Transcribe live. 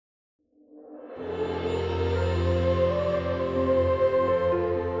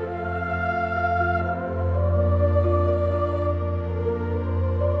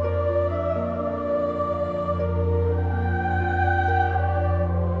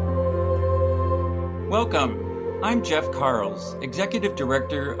Welcome. I'm Jeff Carls, Executive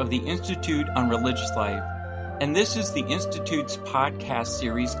Director of the Institute on Religious Life, and this is the Institute's podcast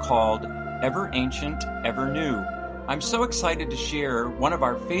series called Ever Ancient, Ever New. I'm so excited to share one of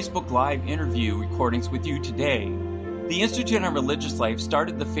our Facebook Live interview recordings with you today. The Institute on Religious Life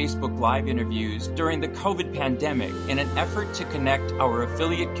started the Facebook Live interviews during the COVID pandemic in an effort to connect our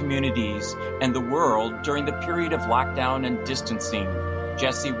affiliate communities and the world during the period of lockdown and distancing.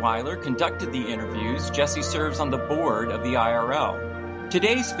 Jesse Weiler conducted the interviews. Jesse serves on the board of the IRL.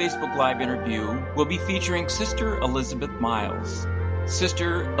 Today's Facebook Live interview will be featuring Sister Elizabeth Miles.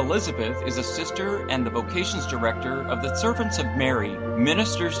 Sister Elizabeth is a sister and the vocations director of the Servants of Mary,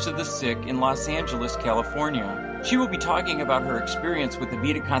 Ministers to the Sick in Los Angeles, California. She will be talking about her experience with the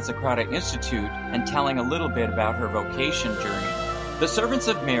Vita Consecrata Institute and telling a little bit about her vocation journey. The Servants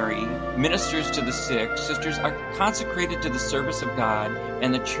of Mary, Ministers to the Sick, sisters are consecrated to the service of God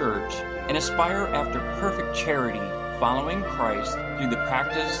and the Church and aspire after perfect charity, following Christ through the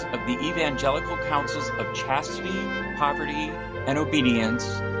practice of the evangelical counsels of chastity, poverty, and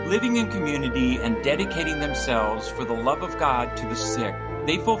obedience, living in community and dedicating themselves for the love of God to the sick.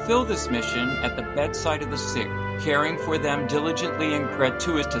 They fulfill this mission at the bedside of the sick, caring for them diligently and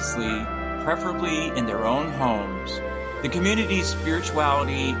gratuitously, preferably in their own homes. The community's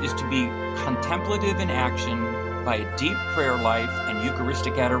spirituality is to be contemplative in action by a deep prayer life and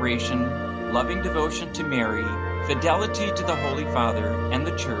Eucharistic adoration, loving devotion to Mary, fidelity to the Holy Father and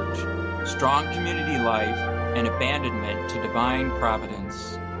the Church, strong community life, and abandonment to divine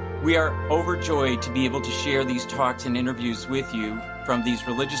providence. We are overjoyed to be able to share these talks and interviews with you from these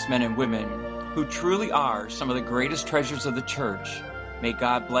religious men and women who truly are some of the greatest treasures of the Church. May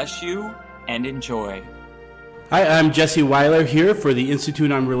God bless you and enjoy. Hi, I'm Jesse Weiler here for the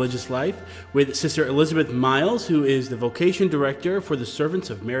Institute on Religious Life with Sister Elizabeth Miles, who is the Vocation Director for the Servants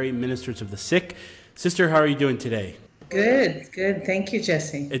of Mary, Ministers of the Sick. Sister, how are you doing today? Good. Thank you,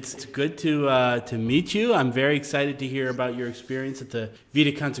 Jesse. It's good to meet you. I'm very excited to hear about your experience at the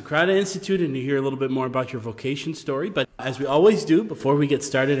Vita Consecrata Institute and to hear a little bit more about your vocation story. But as we always do, before we get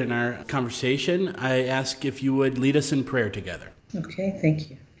started in our conversation, I ask if you would lead us in prayer together. Okay, thank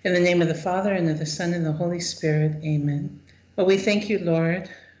you. In the name of the Father, and of the Son, and the Holy Spirit, amen. Well, we thank you, Lord,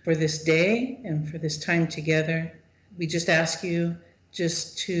 for this day and for this time together. We just ask you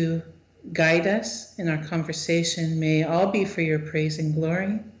just to guide us in our conversation. May all be for your praise and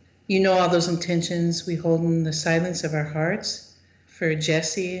glory. You know all those intentions we hold in the silence of our hearts for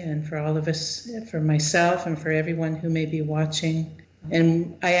Jesse and for all of us, for myself and for everyone who may be watching.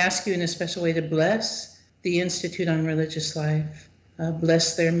 And I ask you in a special way to bless the Institute on Religious Life.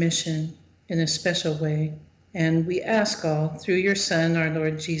 Bless their mission in a special way. And we ask all through your Son, our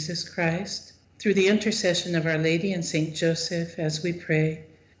Lord Jesus Christ, through the intercession of Our Lady and Saint Joseph, as we pray.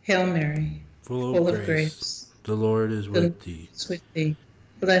 Hail Mary, full of grace. The Lord is with thee.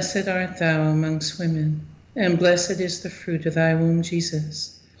 Blessed art thou amongst women, and blessed is the fruit of thy womb,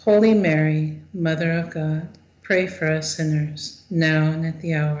 Jesus. Holy Mary, Mother of God, pray for us sinners, now and at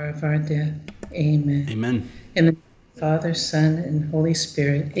the hour of our death. Amen. Amen. In the name of the Father, Son, and Holy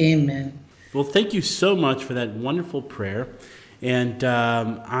Spirit. Amen. Well, thank you so much for that wonderful prayer. And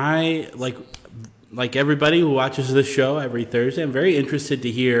I, like everybody who watches this show every Thursday, I'm very interested to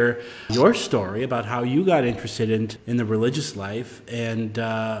hear your story about how you got interested in the religious life and,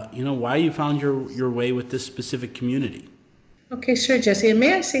 why you found your way with this specific community. Okay, sure, Jesse. And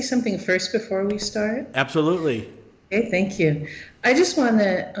may I say something first before we start? Absolutely. Okay, thank you. I just want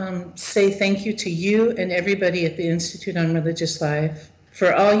to say thank you to you and everybody at the Institute on Religious Life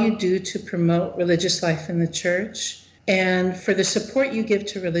for all you do to promote religious life in the Church and for the support you give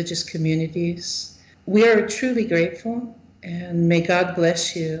to religious communities. We are truly grateful, and may God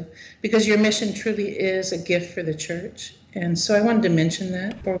bless you, because your mission truly is a gift for the Church. And so I wanted to mention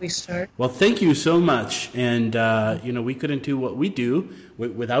that before we start. Well, thank you so much. And, we couldn't do what we do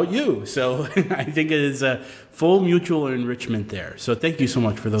without you. So I think it is a full mutual enrichment there. So thank you so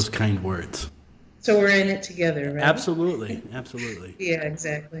much for those kind words. So we're in it together, right? Absolutely. Yeah,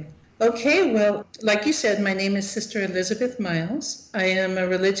 exactly. Okay, well, like you said, my name is Sister Elizabeth Miles. I am a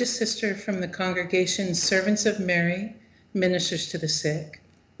religious sister from the congregation Servants of Mary, Ministers to the Sick.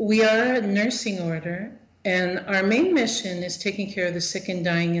 We are a nursing order, and our main mission is taking care of the sick and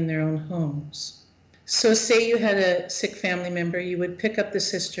dying in their own homes. So say you had a sick family member, you would pick up the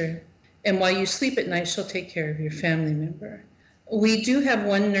sister, and while you sleep at night, she'll take care of your family member. We do have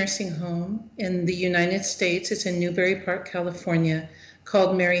one nursing home in the United States. It's in Newbury Park, California,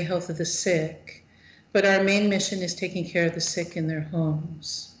 called Mary Health of the Sick. But our main mission is taking care of the sick in their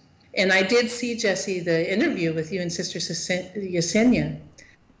homes. And I did see, Jesse, the interview with you and Sister Yesenia.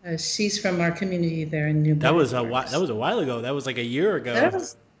 She's from our community there in New That was a Bedford. that was a while ago. That was like a year That ago.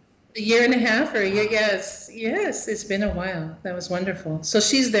 was a year and a half or a year. Yes, it's been a while. That was wonderful. So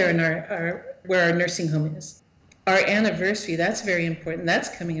she's there in our where our nursing home is. Our anniversary, that's very important. That's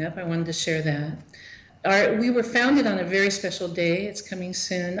coming up. I wanted to share that. We were founded on a very special day. It's coming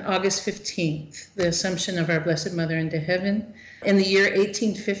soon, August 15th, the Assumption of our Blessed Mother into heaven in the year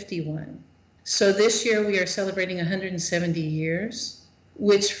 1851. So this year we are celebrating 170 years,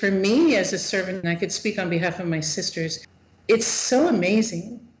 which for me as a servant, and I could speak on behalf of my sisters, it's so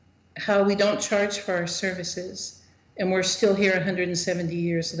amazing how we don't charge for our services and we're still here 170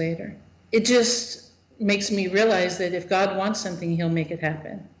 years later. It just makes me realize that if God wants something, he'll make it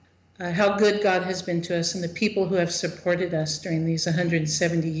happen. How good God has been to us and the people who have supported us during these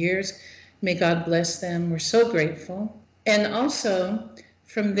 170 years. May God bless them. We're so grateful. And also,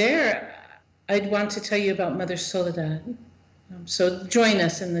 from there, I'd want to tell you about Mother Soledad. So join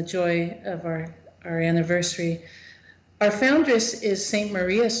us in the joy of our anniversary. Our foundress is Saint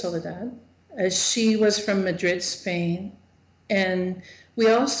Maria Soledad. She was from Madrid, Spain. And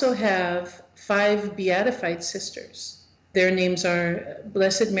we also have 5 beatified sisters. Their names are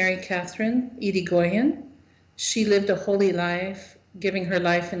Blessed Mary Catherine Irigoyen. She lived a holy life, giving her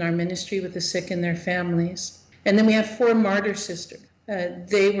life in our ministry with the sick and their families. And then we have 4 martyr sisters.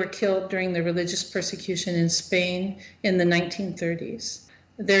 They were killed during the religious persecution in Spain in the 1930s.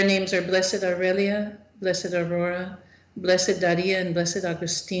 Their names are Blessed Aurelia, Blessed Aurora, Blessed Daria, and Blessed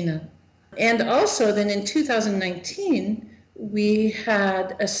Agustina. And also then in 2019, we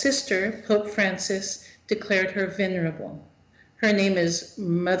had a sister, Pope Francis, declared her venerable. Her name is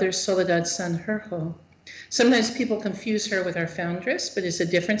Mother Soledad Sanjurjo. Sometimes people confuse her with our foundress, but it's a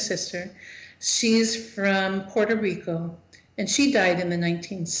different sister. She's from Puerto Rico, and she died in the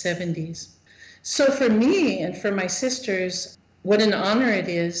 1970s. So for me and for my sisters, what an honor it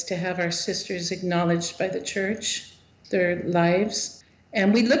is to have our sisters acknowledged by the church, their lives.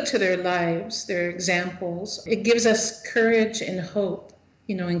 And we look to their lives, their examples. It gives us courage and hope,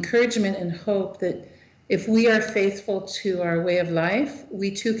 encouragement and hope that if we are faithful to our way of life,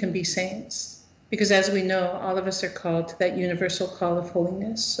 we too can be saints. Because as we know, all of us are called to that universal call of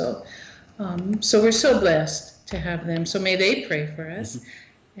holiness. So we're so blessed to have them. So may they pray for us.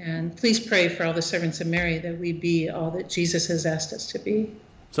 And please pray for all the servants of Mary that we be all that Jesus has asked us to be.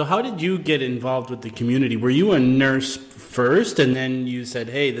 So how did you get involved with the community? Were you a nurse first and then you said,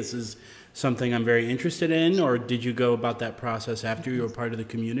 hey, this is something I'm very interested in? Or did you go about that process after you were part of the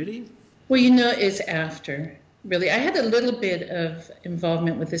community? Well, it's after, really. I had a little bit of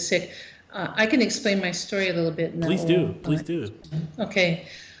involvement with the sick. I can explain my story a little bit. Please do. Okay.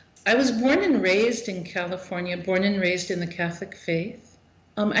 I was born and raised in California, born and raised in the Catholic faith.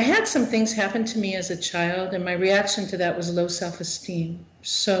 I had some things happen to me as a child, and my reaction to that was low self-esteem.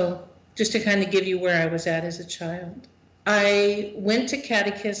 So just to kind of give you where I was at as a child. I went through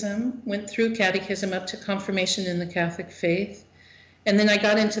catechism up to confirmation in the Catholic faith. And then I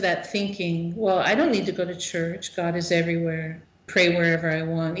got into that thinking, well, I don't need to go to church. God is everywhere. Pray wherever I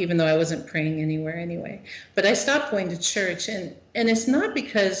want, even though I wasn't praying anywhere anyway. But I stopped going to church. And it's not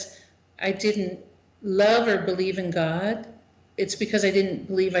because I didn't love or believe in God. It's because I didn't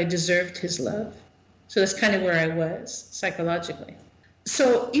believe I deserved his love. So that's kind of where I was psychologically.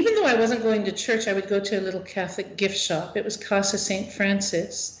 So even though I wasn't going to church, I would go to a little Catholic gift shop. It was Casa St.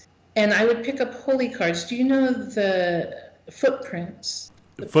 Francis. And I would pick up holy cards. Do you know the footprints?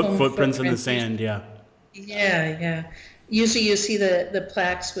 Footprints in the sand, yeah. Yeah. Usually you see the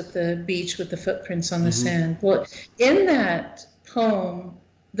plaques with the beach with the footprints on the sand. Well, in that poem,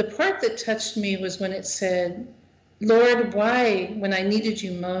 the part that touched me was when it said, Lord, why, when I needed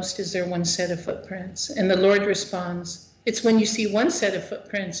you most, is there one set of footprints? And the Lord responds, it's when you see one set of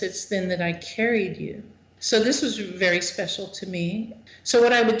footprints, it's then that I carried you. So this was very special to me. So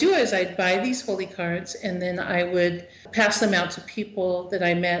what I would do is I'd buy these holy cards and then I would pass them out to people that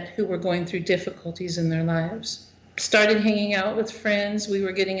I met who were going through difficulties in their lives. Started hanging out with friends. We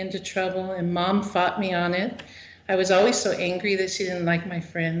were getting into trouble and Mom fought me on it. I was always so angry that she didn't like my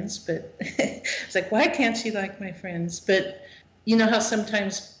friends, but it's like, why can't she like my friends? But you know how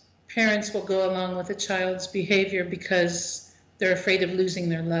sometimes parents will go along with a child's behavior because they're afraid of losing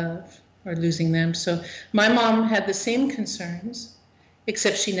their love or losing them. So my mom had the same concerns,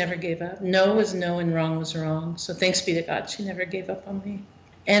 except she never gave up. No was no and wrong was wrong. So thanks be to God, she never gave up on me.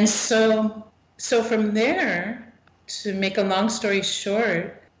 And so from there, to make a long story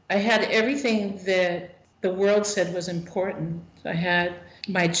short, I had everything that the world said was important. I had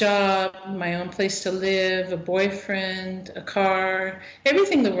my job, my own place to live, a boyfriend, a car,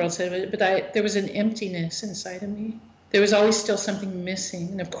 everything the world said, but there was an emptiness inside of me. There was always still something missing.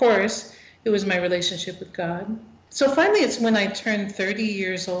 And of course, it was my relationship with God. So finally, it's when I turned 30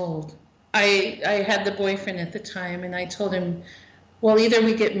 years old. I had the boyfriend at the time, and I told him, well, either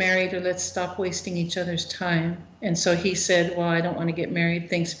we get married or let's stop wasting each other's time. And so he said, well, I don't want to get married,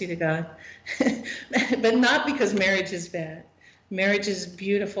 thanks be to God. But not because marriage is bad. Marriage is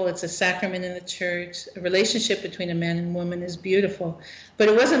beautiful. It's a sacrament in the church. A relationship between a man and woman is beautiful. But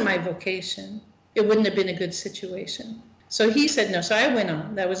it wasn't my vocation. It wouldn't have been a good situation. So he said no. So I went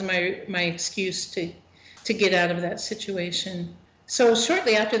on. That was my excuse to get out of that situation. So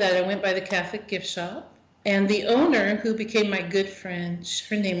shortly after that, I went by the Catholic gift shop. And the owner, who became my good friend,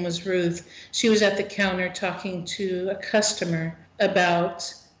 her name was Ruth, she was at the counter talking to a customer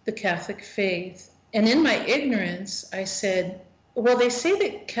about the Catholic faith. And in my ignorance, I said, well, they say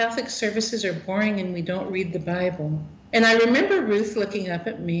that Catholic services are boring and we don't read the Bible. And I remember Ruth looking up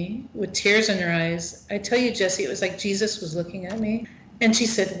at me with tears in her eyes. I tell you, Jesse, it was like Jesus was looking at me. And she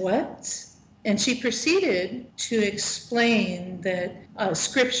said, what? And she proceeded to explain that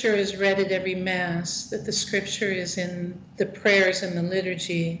Scripture is read at every Mass, that the Scripture is in the prayers and the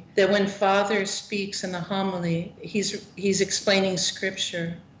liturgy, that when Father speaks in the homily, he's explaining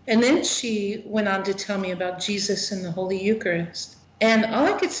Scripture. And then she went on to tell me about Jesus and the Holy Eucharist. And all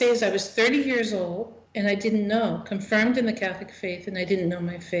I could say is I was 30 years old, and I didn't know, confirmed in the Catholic faith, and I didn't know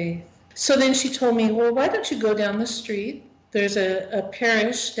my faith. So then she told me, well, why don't you go down the street? There's a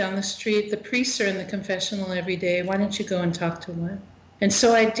parish down the street. The priests are in the confessional every day. Why don't you go and talk to one? And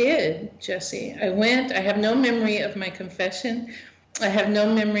so I did, Jesse. I went. I have no memory of my confession. I have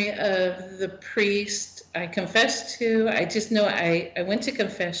no memory of the priest I confessed to. I just know I went to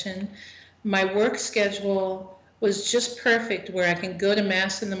confession. My work schedule was just perfect, where I can go to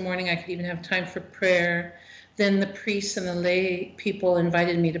Mass in the morning. I could even have time for prayer. Then the priests and the lay people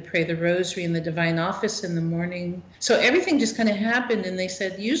invited me to pray the rosary in the divine office in the morning. So everything just kind of happened. And they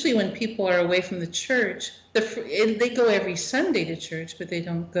said, usually when people are away from the church, they go every Sunday to church, but they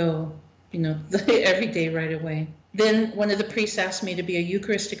don't go, every day right away. Then one of the priests asked me to be a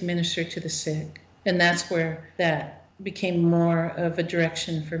Eucharistic minister to the sick. And that's where that became more of a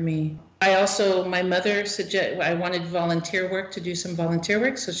direction for me. My mother I wanted volunteer work, to do some volunteer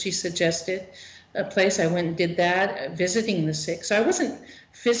work. So she suggested a place. I went and did that, visiting the sick. So I wasn't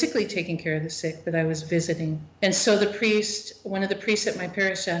physically taking care of the sick, but I was visiting. And so one of the priests at my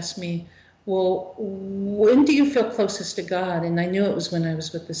parish asked me, well, when do you feel closest to God? And I knew it was when I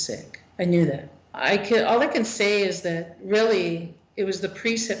was with the sick. I knew that. All I can say is that really it was the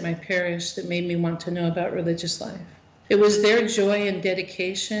priests at my parish that made me want to know about religious life. It was their joy and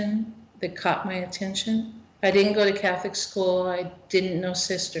dedication that caught my attention. I didn't go to Catholic school. I didn't know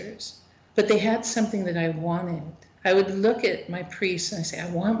sisters. But they had something that I wanted. I would look at my priests and I say, I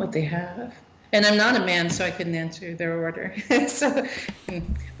want what they have. And I'm not a man, so I couldn't enter their order.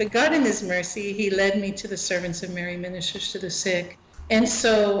 But God in his mercy, he led me to the Servants of Mary Ministers to the Sick. And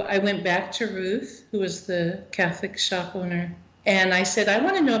so I went back to Ruth, who was the Catholic shop owner, and I said, I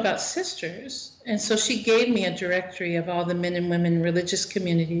want to know about sisters. And so she gave me a directory of all the men and women religious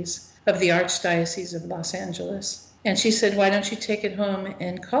communities of the Archdiocese of Los Angeles. And she said, why don't you take it home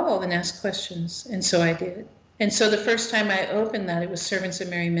and call and ask questions? And so I did. And so the first time I opened that, it was Servants of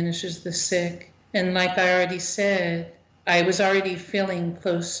Mary Ministers to the Sick. And like I already said, I was already feeling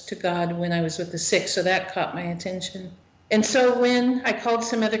close to God when I was with the sick, so that caught my attention. And so when I called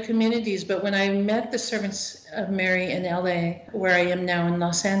some other communities, but when I met the Servants of Mary in LA, where I am now in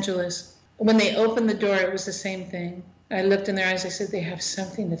Los Angeles, when they opened the door, it was the same thing. I looked in their eyes, I said, they have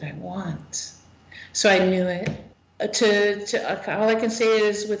something that I want. So I knew it. All I can say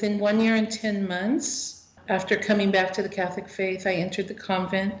is within 1 year and 10 months, after coming back to the Catholic faith, I entered the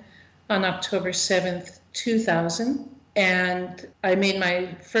convent on October 7th, 2000. And I made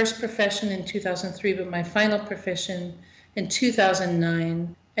my first profession in 2003, but my final profession in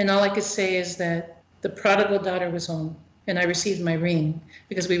 2009. And all I could say is that the prodigal daughter was home. And I received my ring,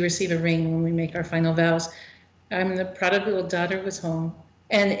 because we receive a ring when we make our final vows. The prodigal daughter was home.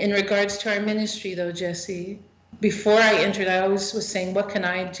 And in regards to our ministry, though, Jesse, before I entered, I always was saying, what can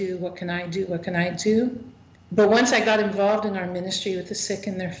I do? What can I do? What can I do? But once I got involved in our ministry with the sick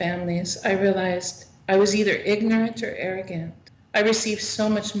and their families, I realized I was either ignorant or arrogant. I received so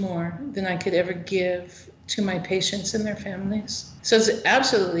much more than I could ever give to my patients and their families. So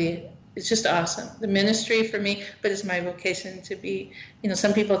it's just awesome. The ministry for me, but it's my vocation to be,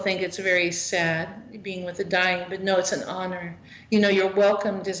 some people think it's very sad being with the dying, but no, it's an honor. You're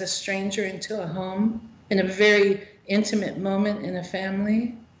welcomed as a stranger into a home in a very intimate moment in a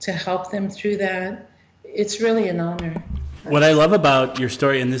family to help them through that. It's really an honor. What I love about your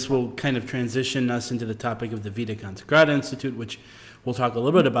story, and this will kind of transition us into the topic of the Vita Consecrata Institute, which we'll talk a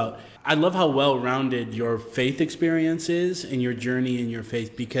little bit about. I love how well-rounded your faith experience is and your journey in your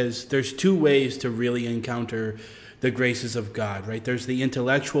faith, because there's two ways to really encounter the graces of God, right? There's the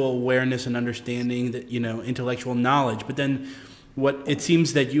intellectual awareness and understanding, that, intellectual knowledge, but then what it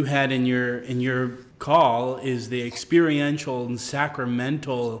seems that you had in your call is the experiential and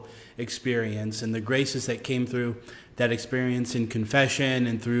sacramental experience and the graces that came through that experience in confession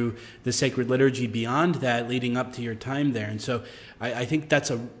and through the sacred liturgy beyond that, leading up to your time there. And so I think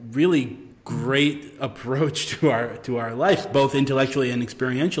that's a really great approach to our life, both intellectually and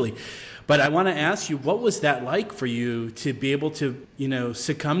experientially. But I want to ask you, what was that like for you to be able to,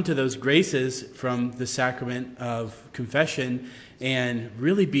 succumb to those graces from the sacrament of confession and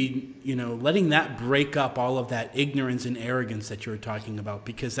really be, letting that break up all of that ignorance and arrogance that you were talking about,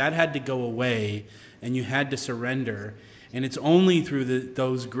 because that had to go away and you had to surrender. And it's only through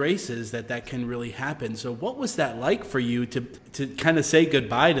those graces that can really happen. So what was that like for you to kind of say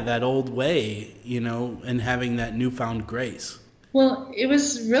goodbye to that old way, and having that newfound grace? Well, it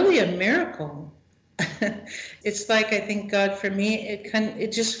was really a miracle. It's like, I think God, for me,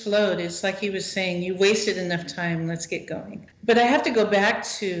 it just flowed. It's like he was saying, you wasted enough time, let's get going. But I have to go back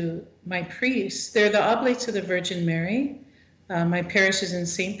to my priests. They're the Oblates of the Virgin Mary. My parish is in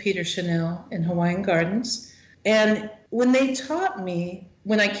St. Peter Chanel in Hawaiian Gardens. And when they taught me,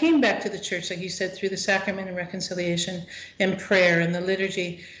 when I came back to the church, like you said, through the sacrament and reconciliation and prayer and the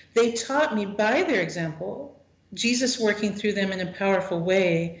liturgy, they taught me by their example, Jesus working through them in a powerful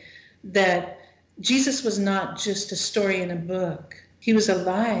way, that Jesus was not just a story in a book. He was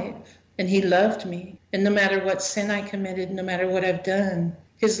alive and he loved me. And no matter what sin I committed, no matter what I've done,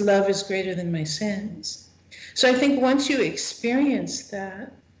 his love is greater than my sins. So I think once you experience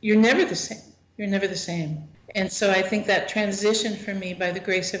that, you're never the same. You're never the same. And so I think that transition for me, by the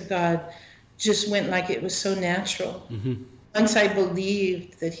grace of God, just went like it was so natural. Mm-hmm. Once I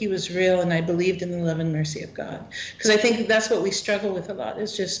believed that he was real and I believed in the love and mercy of God. Because I think that's what we struggle with a lot,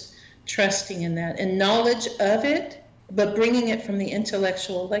 is just trusting in that and knowledge of it, but bringing it from the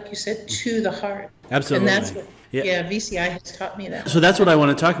intellectual, like you said, to the heart. Absolutely. And that's what, VCI has taught me that. So that's what I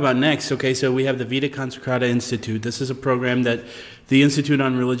want to talk about next. Okay, so we have the Vita Consecrata Institute. This is a program that the Institute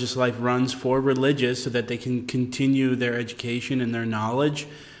on Religious Life runs for religious so that they can continue their education and their knowledge,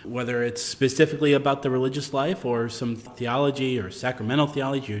 whether it's specifically about the religious life or some theology or sacramental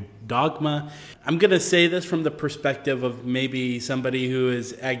theology or dogma. I'm going to say this from the perspective of maybe somebody who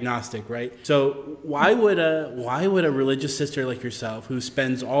is agnostic, right? So why would a religious sister like yourself, who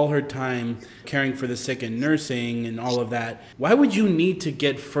spends all her time caring for the sick and nursing and all of that, why would you need to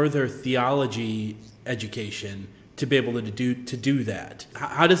get further theology education to be able to do that?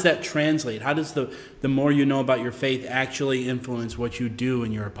 How does that translate? How does the more you know about your faith actually influence what you do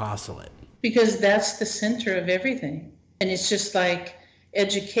in your apostolate? Because that's the center of everything. And it's just like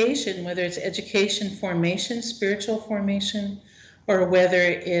education, whether it's education formation, spiritual formation, or whether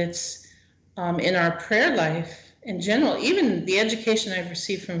it's in our prayer life in general. Even the education I've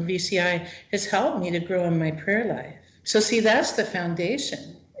received from VCI has helped me to grow in my prayer life. So see, that's the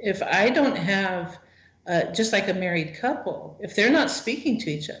foundation. If I don't have just like a married couple, if they're not speaking to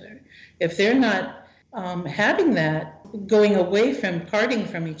each other, if they're not having that, going away from, parting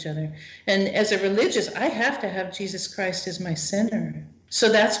from each other. And as a religious, I have to have Jesus Christ as my center. So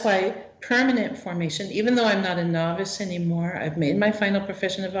that's why permanent formation, even though I'm not a novice anymore, I've made my final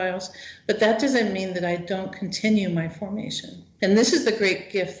profession of vows, but that doesn't mean that I don't continue my formation. And this is the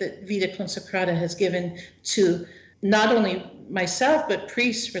great gift that Vita Consecrata has given to not only myself, but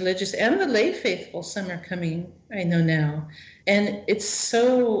priests, religious, and the lay faithful. Some are coming, I know now. And it's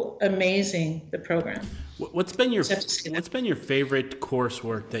so amazing, the program. What's been your favorite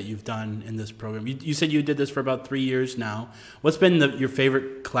coursework that you've done in this program? You said you did this for about 3 years now. What's been your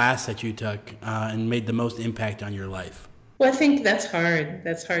favorite class that you took and made the most impact on your life? Well, I think that's hard.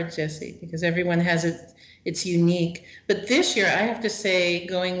 That's hard, Jesse, because everyone has it's unique. But this year, I have to say,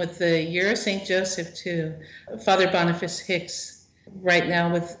 going with the Year of St. Joseph too, Father Boniface Hicks, right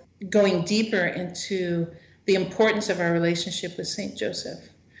now with going deeper into the importance of our relationship with St. Joseph.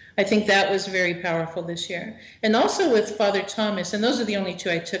 I think that was very powerful this year. And also with Father Thomas, and those are the only two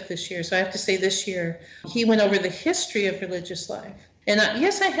I took this year. So I have to say this year, he went over the history of religious life. And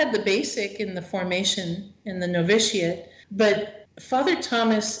yes, I had the basic in the formation, in the novitiate, but Father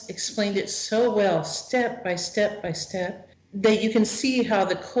Thomas explained it so well, step by step by step, that you can see how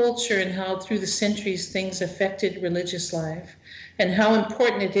the culture and how through the centuries things affected religious life, and how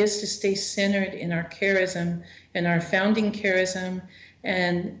important it is to stay centered in our charism and our founding charism.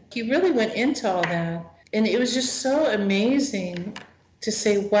 And he really went into all that. And it was just so amazing to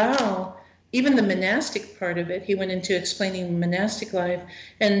say, wow, even the monastic part of it, he went into explaining monastic life.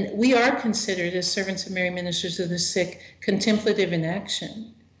 And we are considered, as servants of Mary, ministers of the sick, contemplative in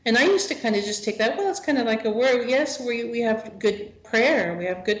action. And I used to kind of just take that, well, it's kind of like a word. Yes, we have good prayer. We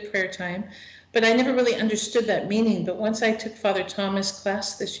have good prayer time. But I never really understood that meaning. But once I took Father Thomas'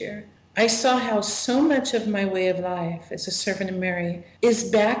 class this year, I saw how so much of my way of life as a servant of Mary is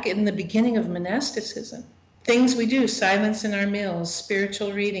back in the beginning of monasticism. Things we do, silence in our meals,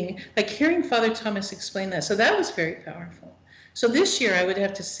 spiritual reading, like hearing Father Thomas explain that. So that was very powerful. So this year, I would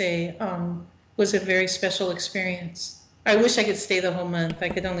have to say, was a very special experience. I wish I could stay the whole month. I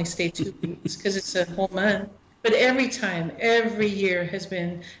could only stay 2 weeks because it's a whole month. But every time, every year has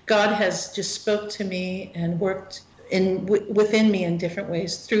been, God has just spoke to me and worked within me in different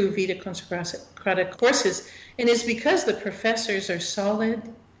ways through Vita Consecrata courses. And it's because the professors are solid,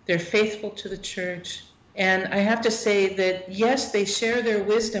 they're faithful to the church. And I have to say that, yes, they share their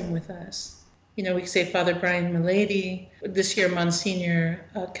wisdom with us. You know, we say Father Brian Milady, this year Monsignor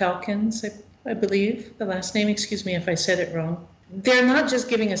Calkins, I believe, the last name, excuse me if I said it wrong. They're not just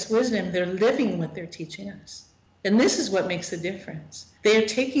giving us wisdom, they're living what they're teaching us. And this is what makes the difference. They are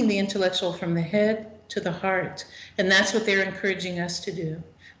taking the intellectual from the head to the heart. And that's what they're encouraging us to do.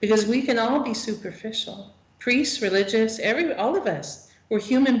 Because we can all be superficial. Priests, religious, all of us. We're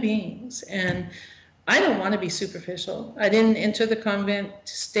human beings. And I don't want to be superficial. I didn't enter the convent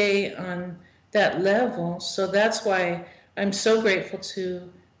to stay on that level. So that's why I'm so grateful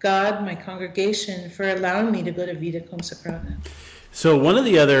to God, my congregation, for allowing me to go to Vita Consecrata. So one of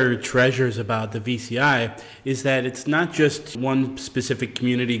the other treasures about the VCI is that it's not just one specific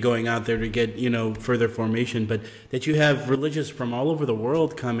community going out there to get, further formation, but that you have religious from all over the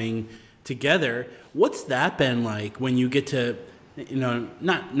world coming together. What's that been like when you get to,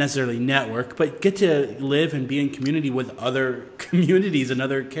 not necessarily network, but get to live and be in community with other communities and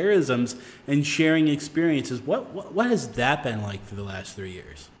other charisms and sharing experiences? What has that been like for the last 3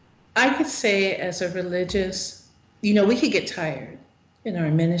 years? I could say as a religious, we could get tired in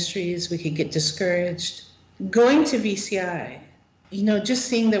our ministries. We could get discouraged. Going to VCI, just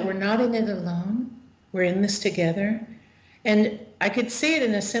seeing that we're not in it alone. We're in this together. And I could say it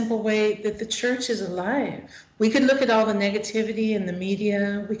in a simple way that the church is alive. We could look at all the negativity in the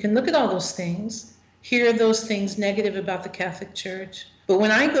media. We can look at all those things, hear those things negative about the Catholic Church. But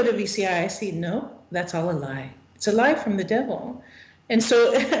when I go to VCI, I see, no, that's all a lie. It's a lie from the devil. And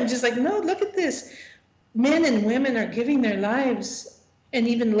so I'm just like, no, look at this. Men and women are giving their lives, and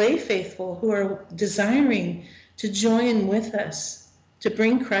even lay faithful who are desiring to join with us to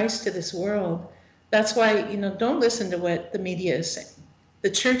bring Christ to this world. That's why, don't listen to what the media is saying. The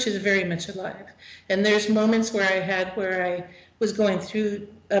church is very much alive. And there's moments where I was going through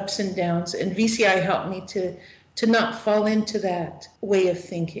ups and downs, and VCI helped me to not fall into that way of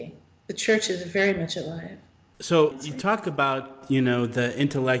thinking. The church is very much alive. So you talk about, the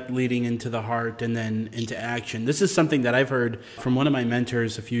intellect leading into the heart and then into action. This is something that I've heard from one of my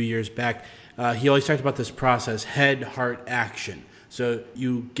mentors a few years back. He always talked about this process, head, heart, action. So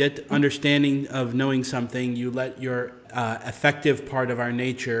you get understanding of knowing something, you let your affective part of our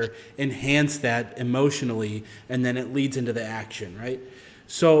nature enhance that emotionally, and then it leads into the action, right?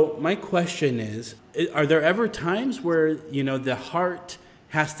 So my question is, are there ever times where, the heart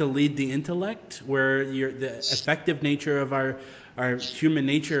has to lead the intellect, where the affective nature of our human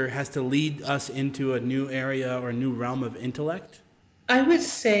nature has to lead us into a new area or a new realm of intellect? I would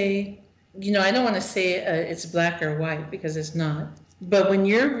say, I don't want to say it's black or white, because it's not. But when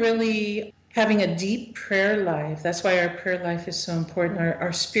you're really having a deep prayer life, that's why our prayer life is so important,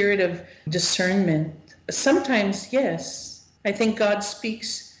 our spirit of discernment. Sometimes, yes, I think God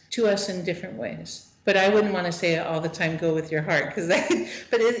speaks to us in different ways. But I wouldn't want to say all the time, go with your heart,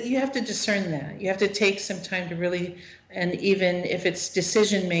 you have to discern that. You have to take some time to really, and even if it's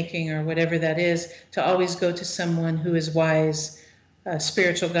decision making or whatever that is, to always go to someone who is wise, a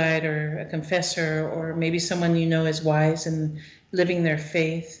spiritual guide or a confessor, or maybe someone is wise and living their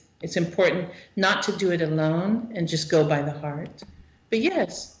faith. It's important not to do it alone and just go by the heart. But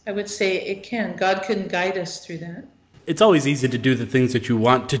yes, I would say it can. God can guide us through that. It's always easy to do the things that you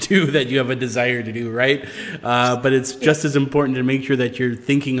want to do, that you have a desire to do, right? But it's just as important to make sure that you're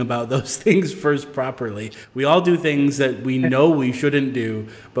thinking about those things first properly. We all do things that we know we shouldn't do,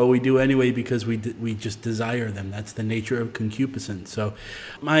 but we do anyway because we just desire them. That's the nature of concupiscence. So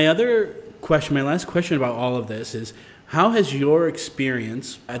my last question about all of this is, how has your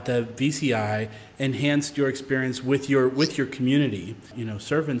experience at the VCI enhanced your experience with your community,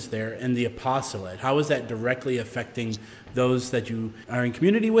 servants there, and the apostolate? How is that directly affecting those that you are in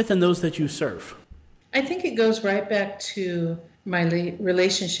community with and those that you serve? I think it goes right back to my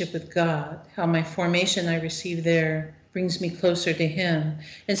relationship with God, how my formation I received there brings me closer to Him.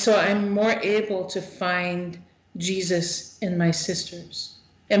 And so I'm more able to find Jesus in my sisters.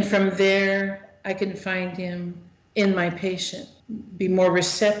 And from there, I can find Him in my patient, be more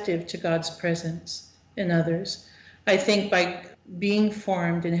receptive to God's presence in others. I think by being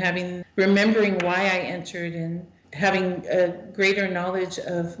formed and remembering why I entered and having a greater knowledge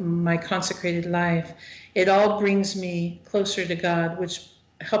of my consecrated life, it all brings me closer to God, which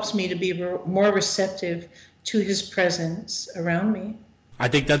helps me to be more receptive to His presence around me. I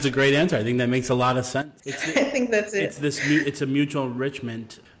think that's a great answer. I think that makes a lot of sense. I think that's it. It's a mutual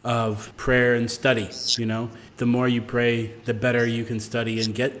enrichment of prayer and study. The more you pray, the better you can study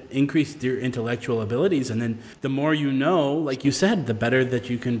and increase your intellectual abilities. And then the more you know, like you said, the better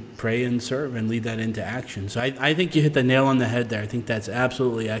that you can pray and serve and lead that into action. So I think you hit the nail on the head there. I think that's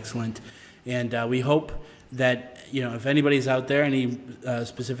absolutely excellent. And we hope that, if anybody's out there, any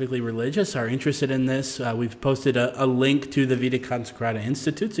specifically religious, are interested in this, we've posted a link to the Vita Consecrata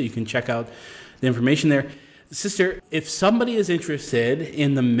Institute, so you can check out the information there. Sister, if somebody is interested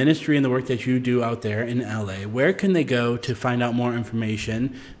in the ministry and the work that you do out there in LA, where can they go to find out more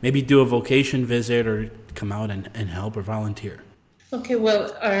information, maybe do a vocation visit or come out and help or volunteer? Okay,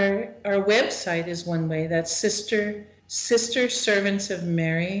 well, our website is one way. That's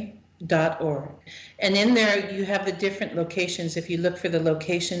sisterservantsofmary.org. And in there, you have the different locations. If you look for the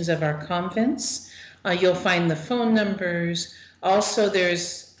locations of our convents, you'll find the phone numbers. Also,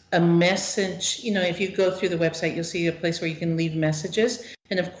 there's a message. If you go through the website, you'll see a place where you can leave messages.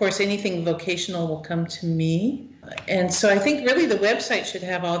 And of course, anything vocational will come to me. And so I think really the website should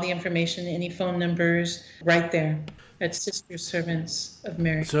have all the information, any phone numbers right there at Sister Servants of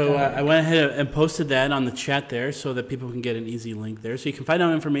Mary. So I went ahead and posted that on the chat there so that people can get an easy link there. So you can find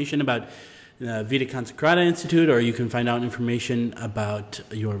out information about the Vita Consecrata Institute, or you can find out information about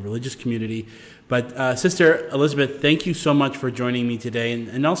your religious community. But Sister Elizabeth, thank you so much for joining me today.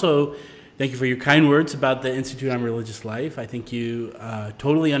 And also, thank you for your kind words about the Institute on Religious Life. I think you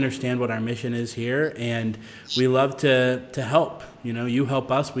totally understand what our mission is here, and we love to help. You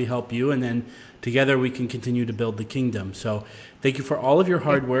help us, we help you, and then together we can continue to build the kingdom. So thank you for all of your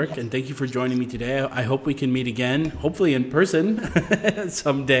hard work, and thank you for joining me today. I hope we can meet again, hopefully in person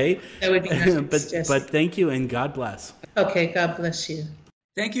someday. That would be nice. But thank you, and God bless. Okay, God bless you.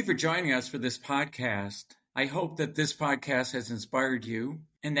 Thank you for joining us for this podcast. I hope that this podcast has inspired you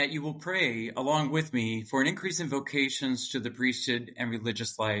and that you will pray along with me for an increase in vocations to the priesthood and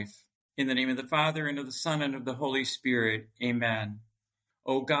religious life. In the name of the Father, and of the Son, and of the Holy Spirit, amen.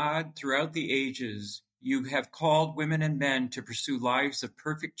 O God, throughout the ages, you have called women and men to pursue lives of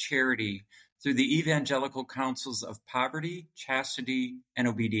perfect charity through the evangelical counsels of poverty, chastity, and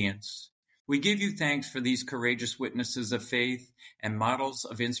obedience. We give you thanks for these courageous witnesses of faith and models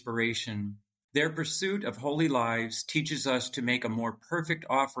of inspiration. Their pursuit of holy lives teaches us to make a more perfect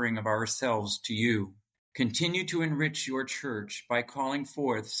offering of ourselves to you. Continue to enrich your church by calling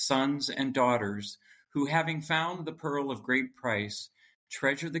forth sons and daughters who, having found the pearl of great price,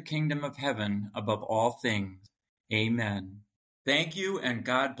 treasure the kingdom of heaven above all things. Amen. Thank you, and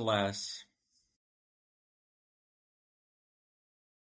God bless.